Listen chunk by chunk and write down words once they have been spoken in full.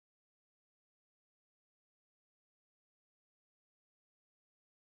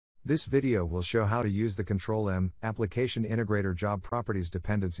This video will show how to use the Control-M Application Integrator Job Properties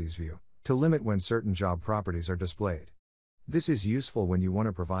Dependencies view to limit when certain job properties are displayed. This is useful when you want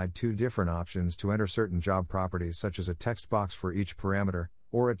to provide two different options to enter certain job properties, such as a text box for each parameter,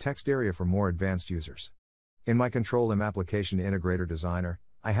 or a text area for more advanced users. In my Control-M Application Integrator Designer,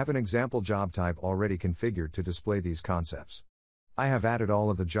 I have an example job type already configured to display these concepts. I have added all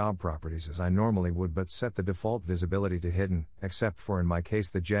of the job properties as I normally would, but set the default visibility to hidden, except for in my case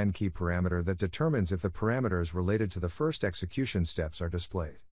the gen key parameter that determines if the parameters related to the first execution steps are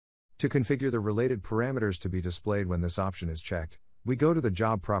displayed. To configure the related parameters to be displayed when this option is checked, we go to the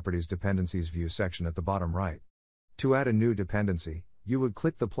Job Properties Dependencies view section at the bottom right. To add a new dependency, you would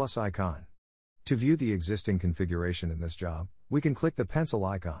click the plus icon. To view the existing configuration in this job, we can click the pencil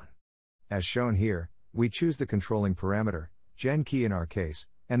icon. As shown here, we choose the controlling parameter, gen key in our case,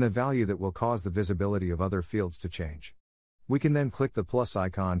 and the value that will cause the visibility of other fields to change. We can then click the plus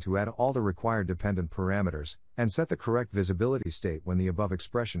icon to add all the required dependent parameters, and set the correct visibility state when the above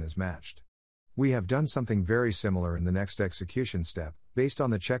expression is matched. We have done something very similar in the next execution step, based on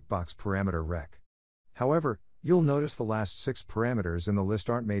the checkbox parameter rec. However, you'll notice the last 6 parameters in the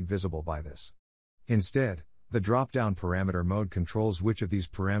list aren't made visible by this. Instead, the drop-down parameter mode controls which of these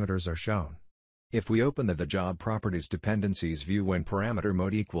parameters are shown. If we open the Job Properties Dependencies view when parameter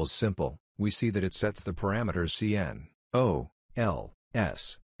mode equals simple, we see that it sets the parameters CN, O, L,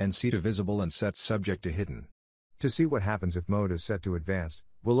 S, and C to visible and sets subject to hidden. To see what happens if mode is set to advanced,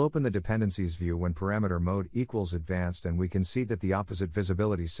 we'll open the Dependencies view when parameter mode equals advanced, and we can see that the opposite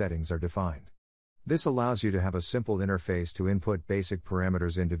visibility settings are defined. This allows you to have a simple interface to input basic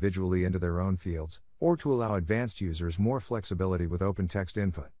parameters individually into their own fields, or to allow advanced users more flexibility with open text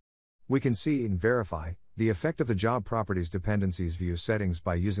input. We can see and verify the effect of the Job Properties Dependencies view settings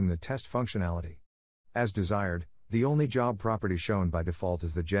by using the test functionality. As desired, the only job property shown by default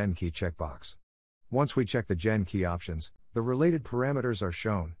is the gen key checkbox. Once we check the gen key options, the related parameters are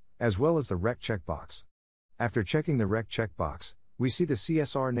shown, as well as the rec checkbox. After checking the rec checkbox, we see the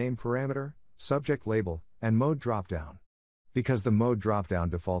CSR name parameter, subject label, and mode dropdown. Because the mode dropdown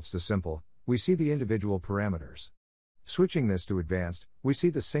defaults to simple, we see the individual parameters. Switching this to advanced, we see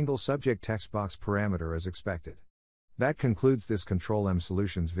the single subject text box parameter as expected. That concludes this Control-M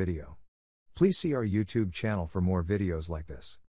Solutions video. Please see our YouTube channel for more videos like this.